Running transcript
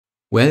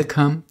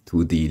Welcome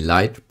to the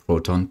Light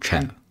Proton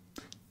channel.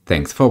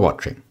 Thanks for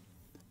watching.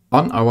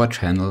 On our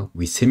channel,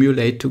 we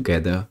simulate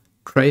together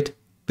trade,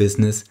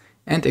 business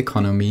and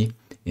economy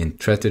in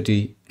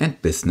strategy and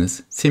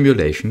business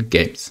simulation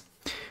games.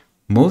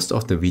 Most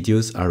of the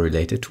videos are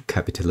related to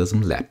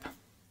Capitalism Lab,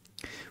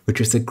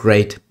 which is a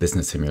great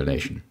business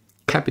simulation.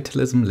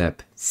 Capitalism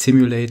Lab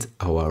simulates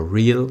our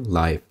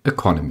real-life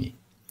economy.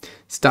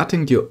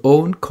 Starting your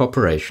own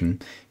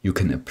corporation, you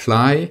can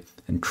apply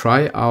and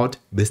try out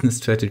business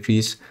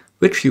strategies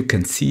which you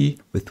can see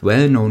with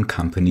well-known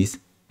companies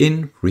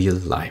in real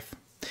life.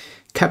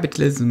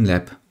 Capitalism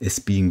Lab is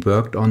being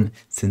worked on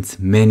since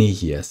many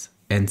years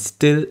and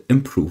still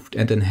improved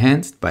and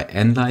enhanced by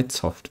Enlight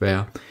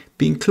Software,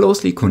 being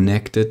closely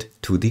connected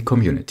to the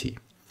community.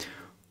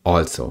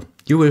 Also,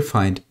 you will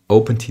find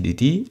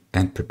OpenTTD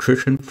and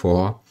Patrician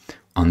 4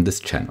 on this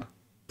channel.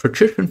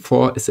 Patrician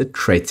 4 is a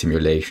trade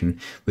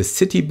simulation with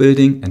city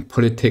building and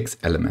politics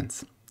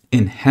elements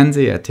in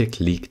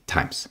Hanseatic League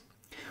times.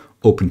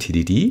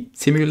 OpenTTD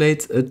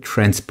simulates a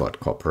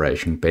transport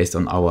corporation based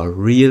on our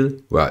real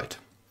world.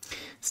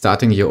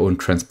 Starting your own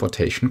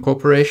transportation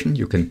corporation,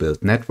 you can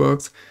build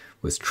networks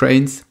with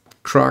trains,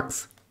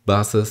 trucks,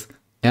 buses,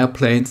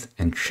 airplanes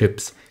and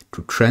ships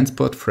to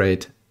transport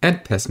freight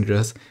and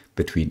passengers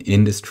between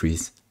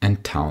industries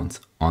and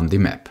towns on the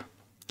map.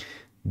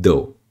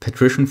 Though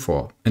Patrician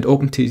 4 and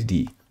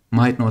OpenTTD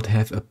might not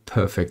have a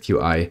perfect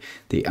UI,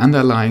 the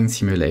underlying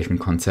simulation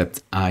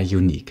concepts are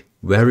unique,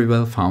 very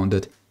well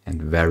founded and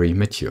very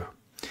mature.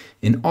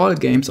 In all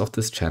games of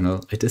this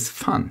channel, it is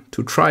fun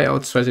to try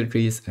out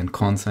strategies and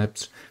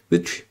concepts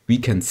which we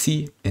can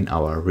see in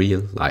our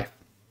real life.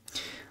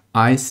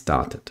 I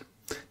started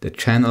the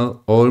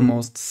channel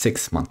almost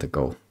 6 months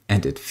ago,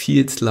 and it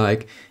feels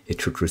like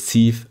it should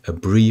receive a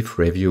brief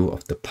review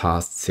of the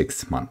past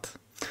 6 months.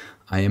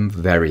 I am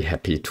very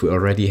happy to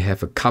already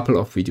have a couple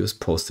of videos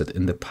posted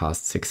in the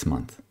past 6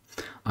 months.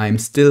 I am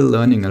still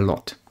learning a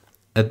lot,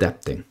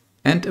 adapting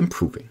and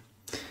improving.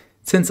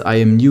 Since I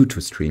am new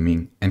to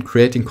streaming and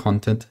creating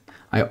content,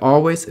 I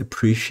always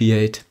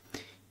appreciate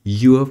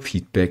your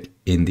feedback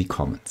in the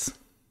comments.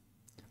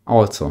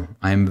 Also,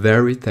 I am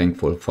very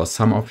thankful for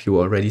some of you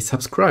already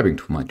subscribing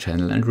to my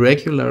channel and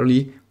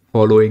regularly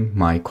following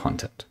my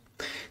content.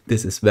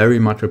 This is very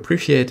much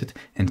appreciated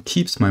and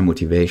keeps my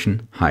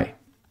motivation high.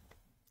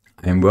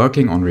 I am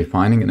working on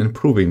refining and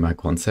improving my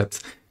concepts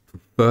to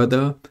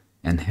further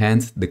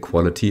enhance the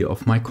quality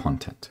of my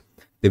content.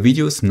 The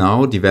videos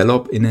now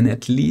develop in an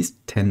at least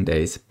 10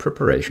 days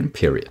preparation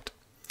period.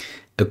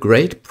 A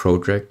great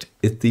project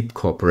is the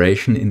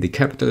cooperation in the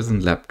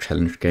Capitalism Lab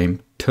challenge game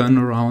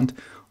turnaround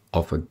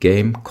of a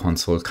game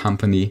console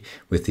company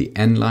with the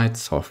Enlight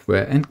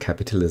Software and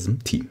Capitalism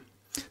team.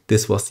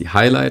 This was the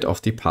highlight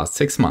of the past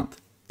 6 months.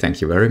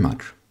 Thank you very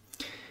much.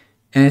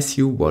 As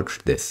you watch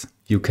this,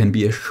 you can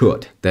be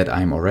assured that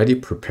I am already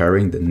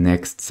preparing the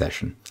next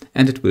session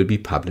and it will be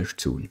published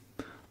soon.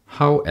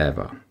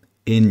 However,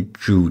 in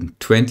June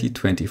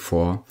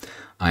 2024,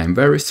 I am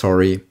very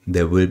sorry,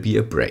 there will be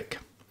a break.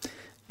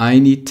 I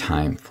need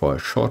time for a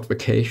short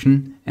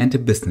vacation and a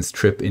business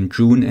trip in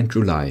June and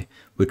July,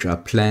 which are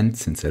planned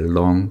since a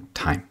long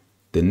time.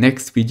 The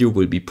next video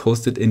will be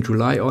posted in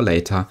July or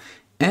later,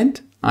 and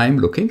I am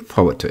looking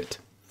forward to it.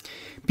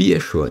 Be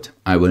assured,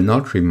 I will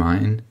not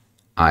remain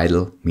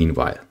idle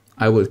meanwhile.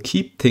 I will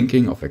keep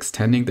thinking of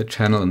extending the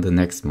channel in the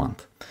next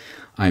month.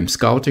 I am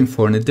scouting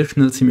for an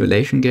additional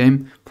simulation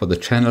game for the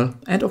channel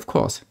and of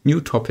course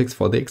new topics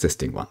for the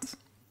existing ones.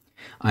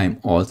 I am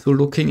also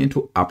looking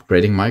into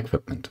upgrading my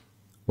equipment.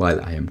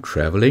 While I am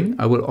traveling,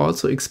 I will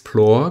also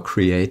explore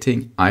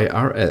creating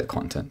IRL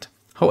content.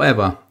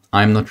 However,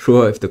 I am not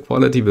sure if the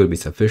quality will be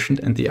sufficient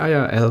and the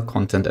IRL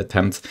content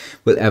attempts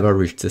will ever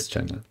reach this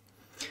channel.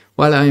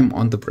 While I am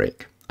on the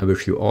break, I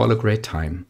wish you all a great time.